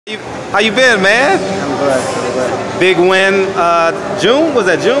How you been, man? I'm good. Big win, June? Was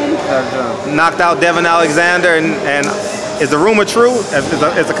that June? June. Knocked out Devin Alexander, and is the rumor true?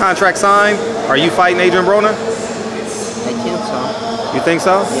 Is the contract signed? Are you fighting Adrien Broner? I think so. You think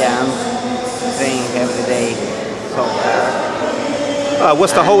so? Yeah, I'm training every day so hard.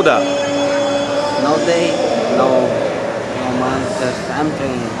 What's the holdup? No day, no month, just I'm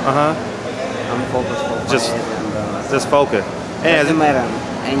training. I'm focused for Just- fight and Just focus. doesn't And matter.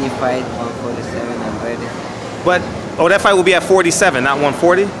 Any fight, 147, I'm ready. but that fight will be at 47, not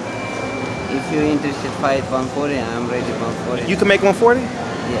 140. If you're interested fight 140, I'm ready 140. You can make 140,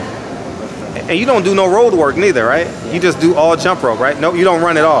 Yeah, for sure. and you don't do no road work neither, right? Yeah. You just do all jump rope, right? No, you don't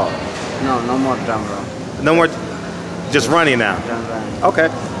run at all. No more drum roll. No more, just running now. Drum run.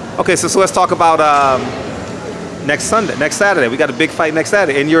 Okay. So let's talk about next Saturday. We got a big fight next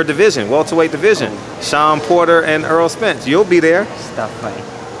Saturday in your division, welterweight division. Sean Porter and Errol Spence. You'll be there. Tough fight.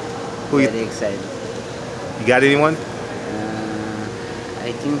 Who you Very excited. got? Anyone?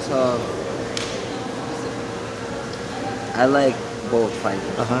 I think so. I like both fights.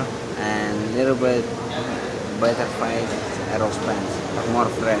 And little bit better fight, Errol Spence. More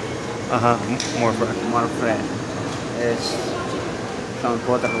fresh. More for. More fresh. It's Sean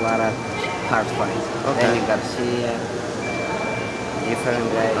Porter, a lot of hard fights. Okay. Danny Garcia, different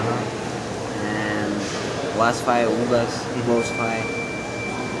guy. And last fight, Ugas, close fight.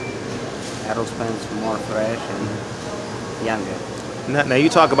 Errol Spence more fresh and younger. Now you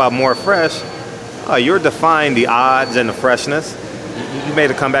talk about more fresh. You're defying the odds and the freshness. You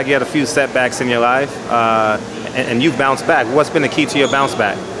made a comeback. You had a few setbacks in your life, and you've bounced back. What's been the key to your bounce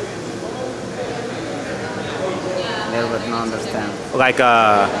back? They would not understand. Like,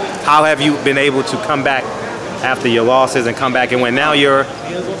 how have you been able to come back after your losses and come back and win? Now you're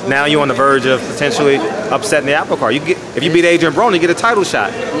on the verge of potentially upsetting the apple cart. If you beat Adrien Broner, you get a title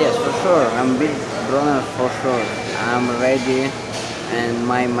shot. Yes, for sure. I'm beat Broner for sure. I'm ready, and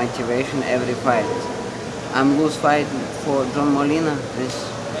my motivation every fight. I'm lose fight for John Molina.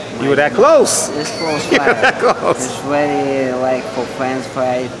 You were that close. This close You fight. were that close. It's very like for fans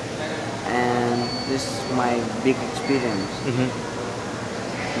fight, and this is my big experience.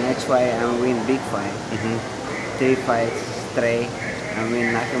 Next fight, I'm win big fight. 3 fights straight, I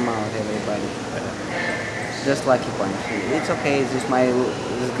win knock him out everybody. Just lucky punch. It's okay. This is my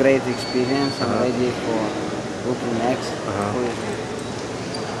great experience. I'm ready for looking next. Who is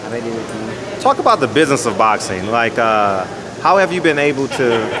ready with me? Talk about the business of boxing. Like, how have you been able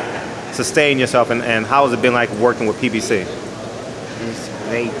to sustain yourself, and how has it been like working with PBC? It's a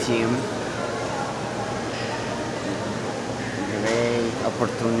great team. Great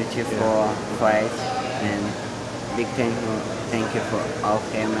opportunity for fight, and big thank you for Al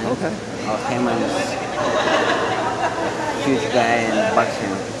Heyman. Okay. Al Heyman is a huge guy in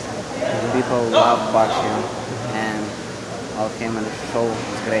boxing. People love boxing, and Al Heyman shows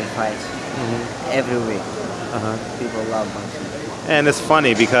great fights every week. People love boxing. And it's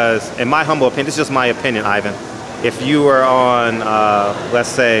funny because, in my humble opinion, this is just my opinion, Ivan. If you were on, let's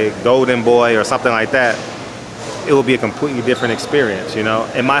say, Golden Boy or something like that, it will be a completely different experience, you know?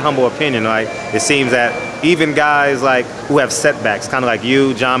 In my humble opinion, like, it seems that even guys like who have setbacks, kind of like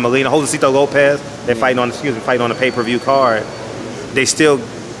you, John Molina, Josecito Lopez, they're fighting on a pay-per-view card, they still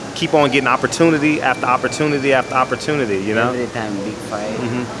keep on getting opportunity after opportunity after opportunity, you know? Every time big fight,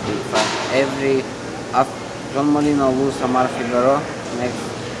 big fight. John Molina lose Amar Figueroa, next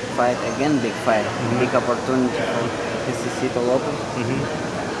fight again big fight. Big opportunity for Josecito Lopez.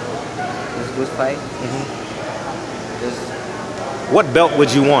 It's good fight. Just What belt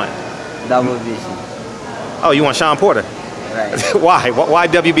would you want? WBC. Oh, you want Sean Porter? Right. Why? Why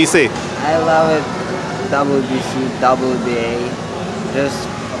WBC? I love it. WBC, WBA. Just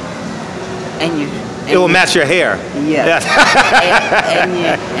any It will match your hair. Yeah.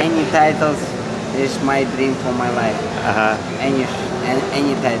 Any titles is my dream for my life. Any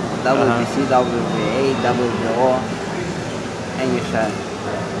title. WBC, WBA, WBO, any shot.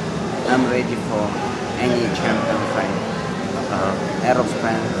 I'm ready for any champion fight. Errol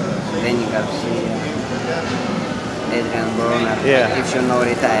Spence, Danny Garcia, Adrien Broner. Yeah. If you know,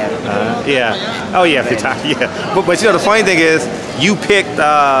 retire. Yeah. Oh yeah, if you're tired. Yeah. But you know the funny thing is, you picked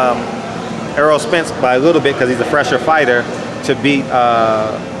Errol Spence by a little bit because he's a fresher fighter to beat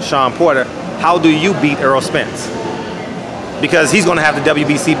Sean Porter. How do you beat Errol Spence? Because he's going to have the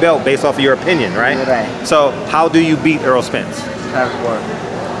WBC belt based off of your opinion, right? Right. So how do you beat Errol Spence? Hard work.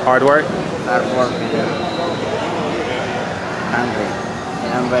 Hard work? Hard work and hungry.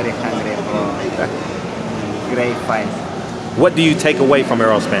 I'm very hungry for great fight. What do you take away from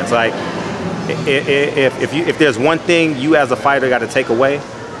Errol Spence? Like, if there's one thing you as a fighter got to take away,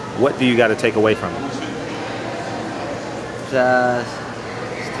 What do you got to take away from it? Just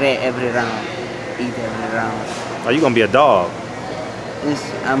stray every round, eat every round. Are you gonna be a dog?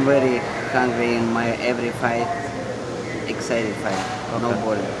 I'm very hungry in my every fight. Excited fight, no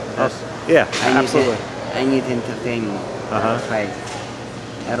boring. Yeah, I absolutely. I need entertainment. Fight.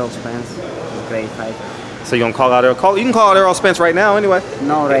 Errol Spence is a great fight. So you gonna call out Errol? You can call out Errol Spence right now, anyway.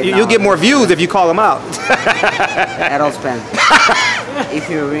 No, right now. You'll get more views if you call him out. Errol Spence. If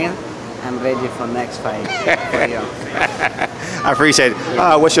you win, I'm ready for next fight for you. I appreciate it.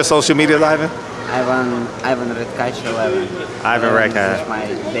 What's your social media, Ivan? Ivan Redkash 11. Ivan Redkash. It's my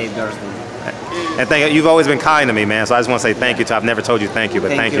day birthday. And you've always been kind to me, man. So I just want to say thank you. I've never told you thank you,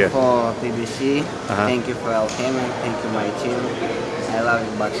 but thank you. Thank you for PBC. Thank you for Alchemy. Thank you, my team. I love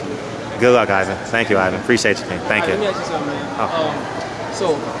you, boxing. Good luck, Ivan. Thank you, Ivan. Appreciate you, King. Thank you. Let me ask you something, man.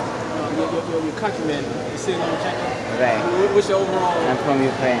 So, your countryman, you see Right. What's your overall? I'm from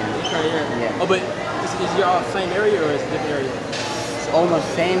Ukraine. Yeah. Oh, but is your same area or is it a different area? Almost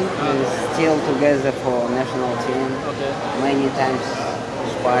same. We're still together for national team. Okay. Many times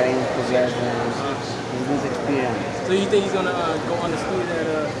sparring together. It's a good experience. So you think he's gonna go undisputed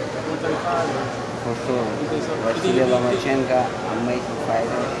at 135? Or? For sure. You think so? Vasily Lomachenko, amazing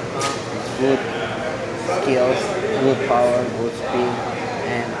fighter. Good skills, good power, good speed,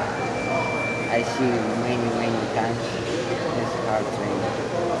 and I see many times it's hard training,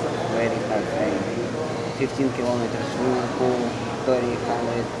 very hard training. 15 kilometers swimming pool, 30,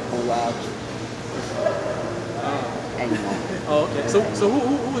 100 pull-ups, anymore. Oh, okay. So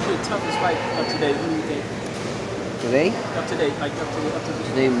who was your toughest fight up to date? Who do you think? Today? Up to date, like up to date.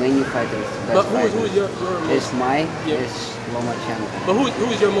 Today many fighters. But who is your most? It's it's Lomachenko. But who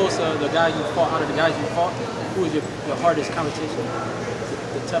is your most, the guy you fought, out of the guys you fought, who is your hardest competition?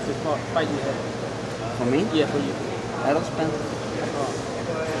 The toughest fight you had? For me? Yeah, for you. Errol Spence.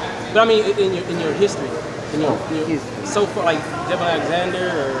 But I mean, in your history. History. So far, like Devin Alexander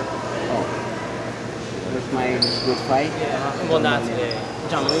or... Oh. It was my good fight. Well, not today.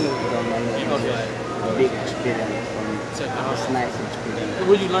 John Molina. Okay. Big experience for me. It's nice experience.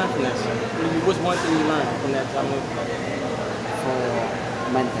 What did you learn from that? What's one thing you learned from that John Molina? For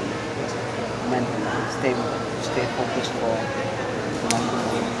mentally. Stay focused for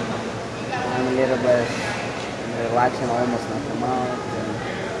mentally. I'm a little bit relaxing, almost knock him out, and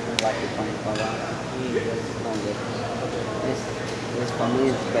lucky point for that. It's not good. This for me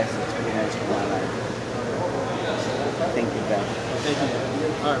is the best experience of my life. Thank you, guys. Thank you.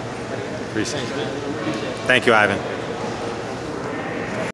 All right. Appreciate it. Thanks, man. Appreciate it. Thank you, Ivan.